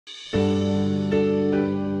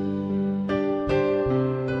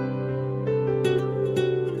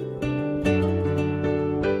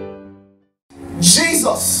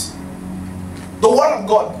Jesus, the Word of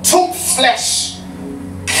God, took flesh,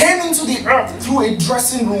 came into the earth through a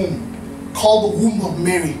dressing room called the womb of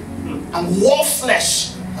Mary, and wore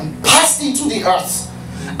flesh and passed into the earth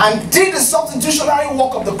and did the substitutionary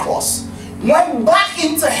work of the cross, went back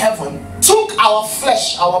into heaven, took our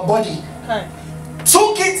flesh, our body,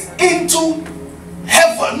 took it into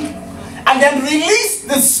heaven, and then released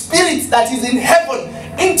the spirit that is in heaven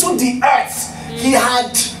into the earth. He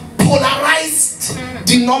had polarized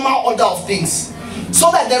the normal order of things, so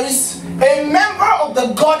that there is a member of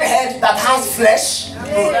the Godhead that has flesh,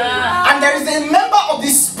 and there is a member of the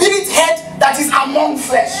spirit head that is among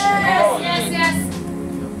flesh.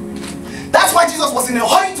 That's why Jesus was in a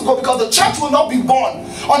hurry to go, because the church will not be born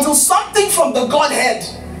until something from the Godhead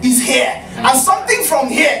is here, and something from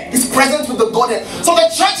here is present with the Godhead. So the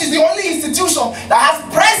church is the only institution that has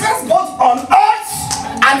presence both on earth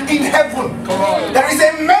and in heaven. There is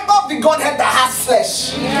a member of the Godhead that has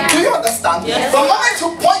flesh. Do you understand? The moment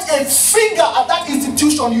you point a finger at that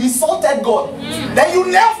institution, you insulted God. Then you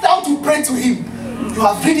knelt down to pray to Him. You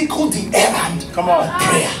have ridiculed the errand of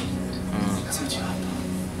prayer. That's what you have done.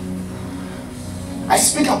 I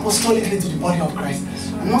speak apostolically to the body of Christ.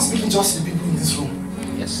 I'm not speaking just to the people in this room.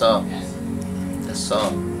 Yes, sir. Yes, sir.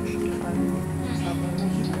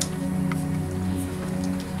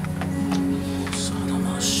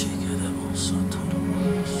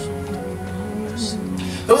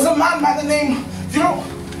 There was a man by the name, you know,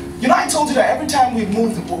 I told you that every time we've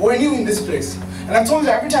moved, we're new in this place, and I told you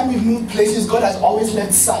that every time we've moved places, God has always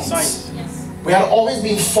left signs. Yes. We had always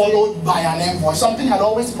been followed by an envoy. Something had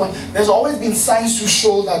always there's always been signs to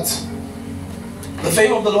show that the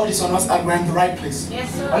favor of the Lord is on us and we're in the right place. Yes,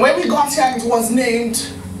 sir. And when we got here, it was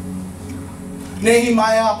named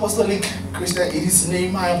Nehemiah Apostolic Christian. It is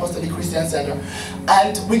Nehemiah Apostolic Christian Center.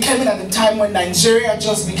 And we came in at the time when Nigeria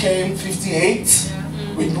just became 58.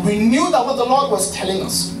 We knew that what the Lord was telling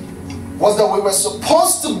us was that we were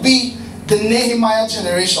supposed to be the Nehemiah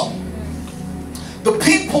generation. The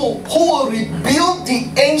people who will rebuild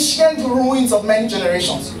the ancient ruins of many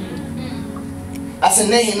generations, as a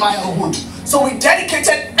Nehemiah would. So we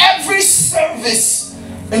dedicated every service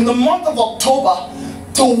in the month of October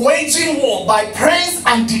to waging war by praise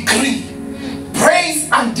and decree. Praise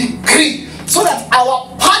and decree. So that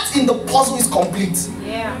our part in the puzzle is complete.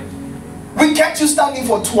 Yeah. We kept you standing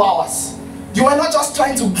for 2 hours. You were not just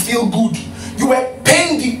trying to feel good. You were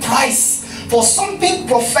paying the price for something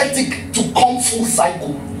prophetic to come full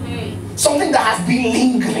cycle. Something that has been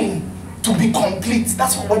lingering to be complete.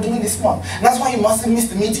 That's what we're doing this month. And that's why you mustn't miss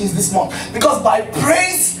the meetings this month. Because by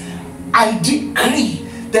praise and decree,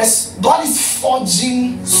 God is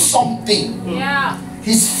forging something. Yeah.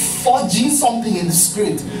 He's forging something in the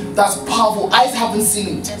spirit that's powerful. Eyes haven't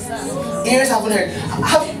seen it. Yes, ears haven't heard.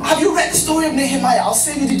 Have you read the story of Nehemiah? I'll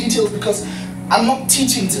save you the details because I'm not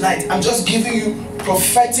teaching tonight. I'm just giving you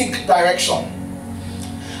prophetic direction.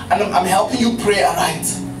 And I'm helping you pray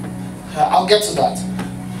aright. I'll get to that.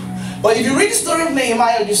 But if you read the story of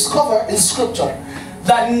Nehemiah, you discover in scripture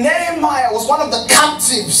that Nehemiah was one of the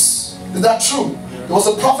captives. Is that true? He was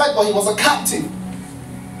a prophet, but he was a captive.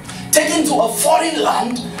 Taken to a foreign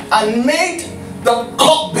land and made the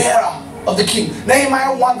cupbearer of the king.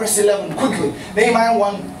 Nehemiah 1 verse 11, quickly. Nehemiah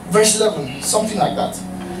 1 verse 11, something like that.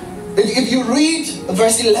 If you read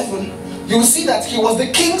verse 11, you will see that he was the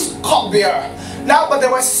king's cupbearer. Now, but there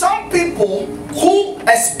were some people who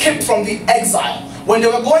escaped from the exile. When they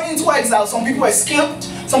were going into exile, some people escaped.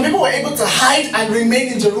 Some people were able to hide and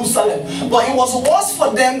remain in Jerusalem. But it was worse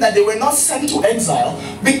for them that they were not sent to exile,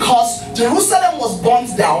 because Jerusalem was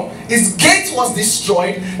burnt down, its gate was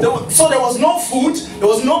destroyed, so there was no food, there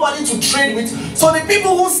was nobody to trade with. So the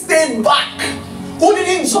people who stayed back, who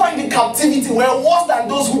didn't join the captivity, were worse than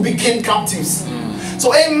those who became captives.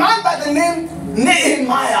 So a man by the name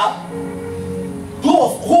Nehemiah, who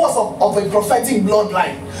was of a prophetic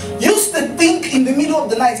bloodline, used to think in the middle of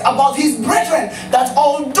the night about his brethren, that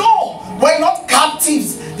although we're not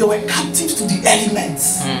captives, they were captives to the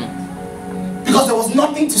elements. Because there was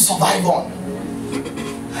nothing to survive on.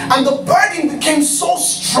 And the burden became so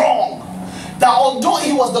strong that although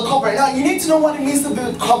he was the cupbearer, now you need to know what it means to be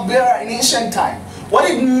a cupbearer in ancient time. What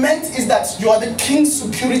it meant is that you are the king's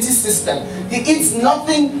security system. He eats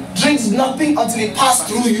nothing, drinks nothing until he passes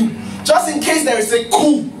through you. Just in case there is a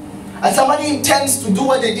coup and somebody intends to do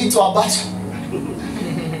what they did to Abacha,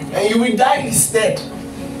 and you will die instead.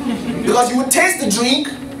 Because you will taste the drink,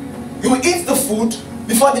 you will eat the food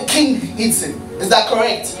before the king eats it. Is that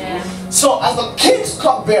correct? Yeah. So as the king's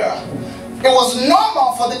cupbearer, it was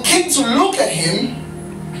normal for the king to look at him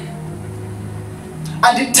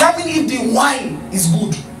and determine if the wine is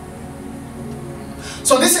good.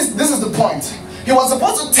 So this is the point. He was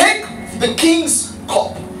supposed to take the king's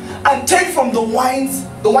cup and take from the wine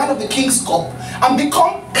of the king's cup and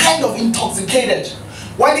become kind of intoxicated.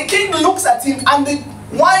 When the king looks at him and the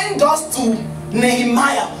wine does to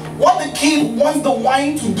Nehemiah what the king wants the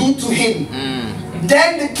wine to do to him,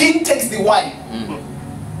 then the king takes the wine.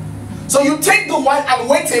 So you take the wine and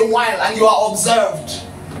wait a while and you are observed.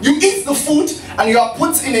 You eat the food and you are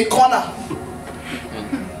put in a corner.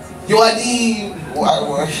 You are the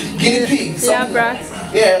guinea pig. Lab rat.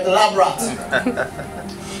 Yeah, the lab rat.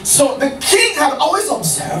 So the king had always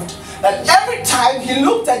observed that every time he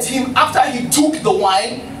looked at him after he took the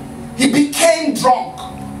wine, he became drunk.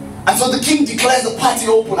 And so the king declares the party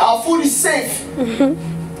open. Our food is safe.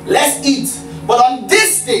 Let's eat. But on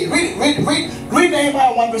this day, read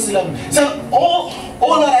Nehemiah 1 verse 11. It said, Oh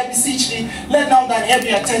Lord, I beseech thee, let now thine ear be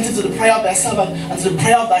attentive to the prayer of thy servant and to the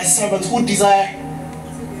prayer of thy servants who desire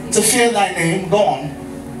to fear thy name. Go on.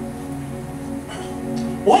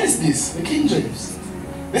 What is this? The King James.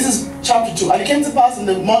 This is chapter 2. And it came to pass in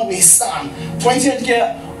the month Nisan, 20th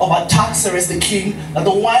year of Artaxerxes the king, that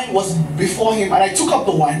the wine was before him, and I took up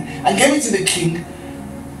the wine and gave it to the king.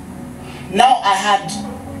 Now I had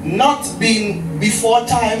not been before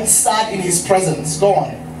time sad in his presence. Go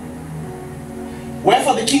on.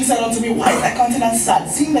 Wherefore the king said unto me, Why is thy countenance sad,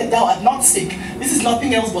 seeing that thou art not sick? This is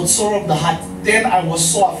nothing else but sorrow of the heart. Then I was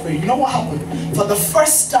so afraid. You know what happened? For the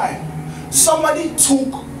first time, somebody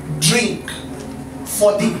took drink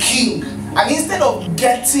for the king, and instead of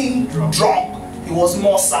getting drunk, he was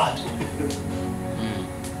more sad.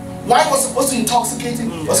 Wine was supposed to intoxicate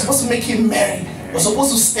him, it was supposed to make him merry, it was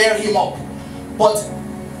supposed to stir him up. But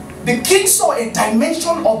the king saw a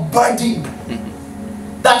dimension of burden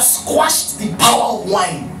that squashed the power of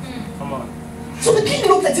wine. Come on. So the king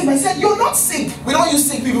looked at him and said, You're not sick. We don't use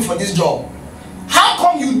sick people for this job. How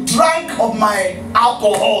come you drank of my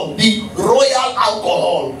alcohol, the royal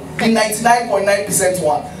alcohol, the 99.9%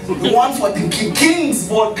 one, the one for the king's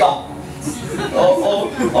vodka,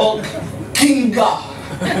 or Kinga,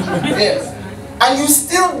 yes, and you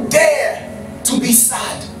still dare to be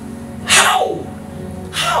sad? How?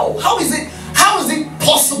 How is it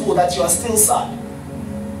possible that you are still sad?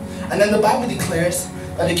 And then the Bible declares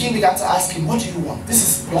that the king began to ask him, What do you want?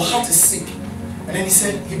 Your heart is sick. And then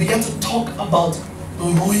he began to talk about the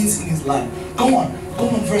ruins in his life. Go on,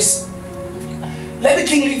 verse. Let the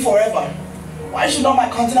king live forever. Why should not my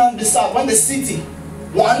countenance be sad when the city,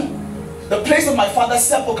 1, the place of my father's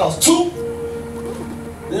sepulchres, 2,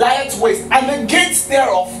 lieth waste, and the gates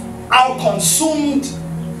thereof are consumed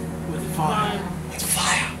With fire. with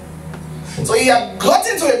fire. So he had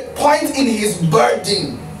gotten to a point in his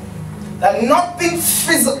burden that nothing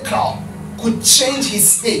physical could change his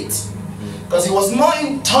state, because he was more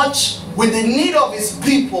in touch with the need of his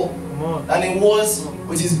people than he was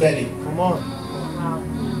with his belly. Come on.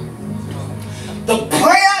 The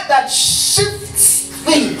prayer that shifts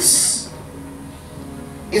things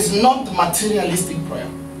is not the materialistic prayer.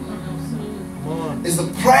 It's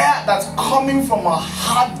the prayer that's coming from a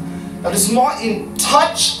heart that is more in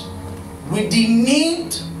touch with the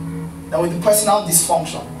need than with the personal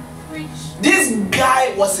dysfunction. This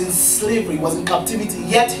guy was in slavery, was in captivity,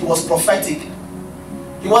 yet he was prophetic.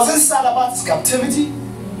 He wasn't sad about his captivity.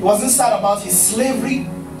 He wasn't sad about his slavery.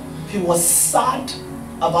 He was sad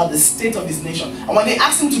about the state of his nation. And when they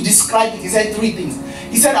asked him to describe it, he said 3 things.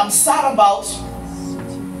 He said, I'm sad about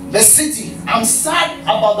the city. I'm sad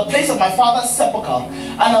about the place of my father's sepulchre.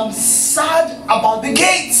 And I'm sad about the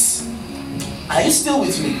gates. Are you still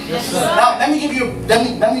with me? Yes, sir. Now, let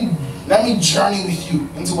me journey with you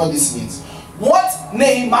into what this means. What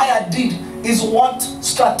Nehemiah did is what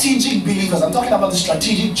strategic believers, I'm talking about the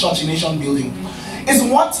strategic church in nation building, is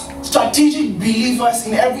what strategic believers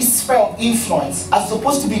in every sphere of influence are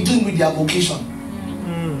supposed to be doing with their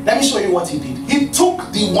vocation. Let me show you what he did. He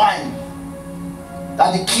took the wine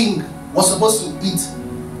that the king was supposed to eat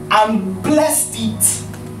and blessed it,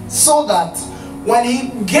 so that when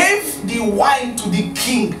he gave the wine to the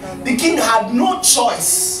king had no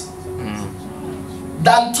choice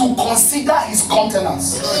than to consider his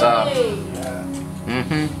countenance.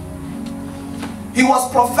 He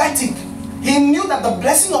was prophetic. He knew that the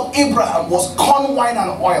blessing of Abraham was corn, wine, and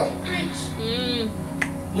oil.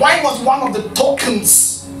 Wine was one of the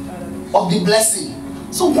tokens of the blessing.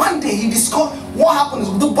 So one day he discovered what happened is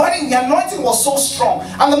the burning, the anointing was so strong.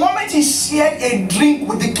 And the moment he shared a drink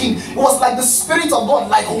with the king, it was like the Spirit of God,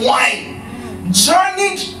 like wine,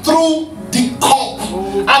 journeyed through the cup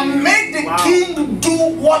and made the king do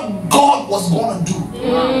what God was going to do.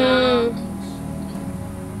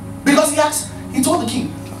 Because he told the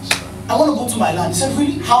king, I want to go to my land. He said,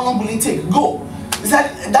 really? How long will it take? Go. He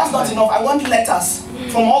said, that's not enough. I want letters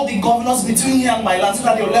from all the governors between here and my land so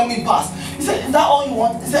that they'll let me pass. He said, is that all you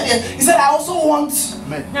want? He said, yeah. He said, I also want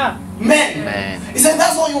men. He said,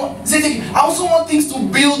 that's all you want. He said, I also want things to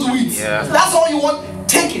build with. Yeah. That's all you want.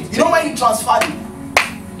 Take it. You know why he transferred it?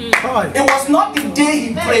 It was not the day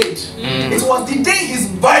he prayed. It was the day his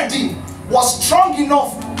burden was strong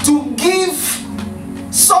enough to give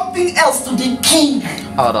something else to the king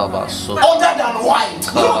other than wine.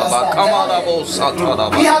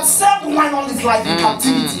 He had served wine all his life in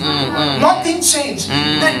captivity. Nothing changed.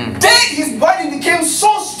 The day his body became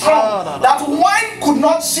so strong that wine could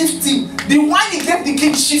not shift him, the wine he gave the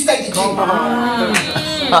king shifted the king.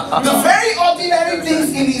 The very ordinary things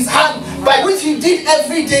in his hand by which he did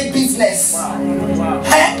everyday business,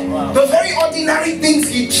 the very ordinary things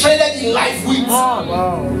he traded in life with,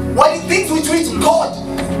 were the things with which God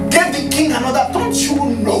gave the king another. Don't you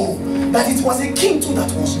know that it was a king too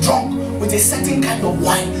that was drunk with a certain kind of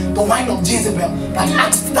wine, the wine of Jezebel, that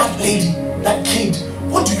asked that lady, that kid,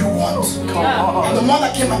 what do you want? And the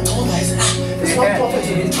mother came and told her, this one prophet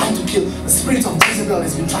has been trying to kill. The spirit of Jezebel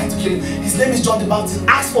has been trying to kill him. His name is John the Baptist.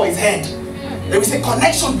 Ask for his head. There is a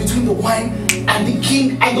connection between the wine and the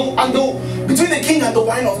king, between the king and the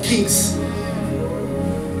wine of kings.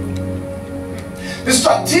 The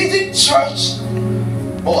strategic church,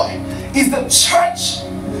 is the church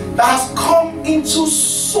that has come into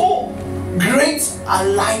so great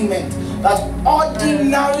alignment that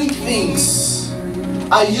ordinary things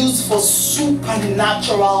are used for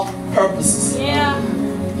supernatural purposes.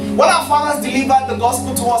 When our fathers delivered the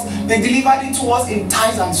gospel to us, they delivered it to us in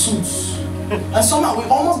ties and suits. And somehow we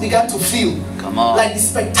almost began to feel like the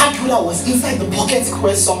spectacular was inside the pocket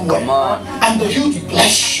square somewhere. And the huge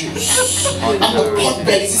bless shoes and the pot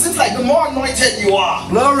bellies. It seems like the more anointed you are,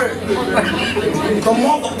 the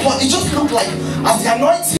more the pot, it just looked like as the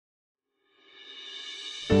anointing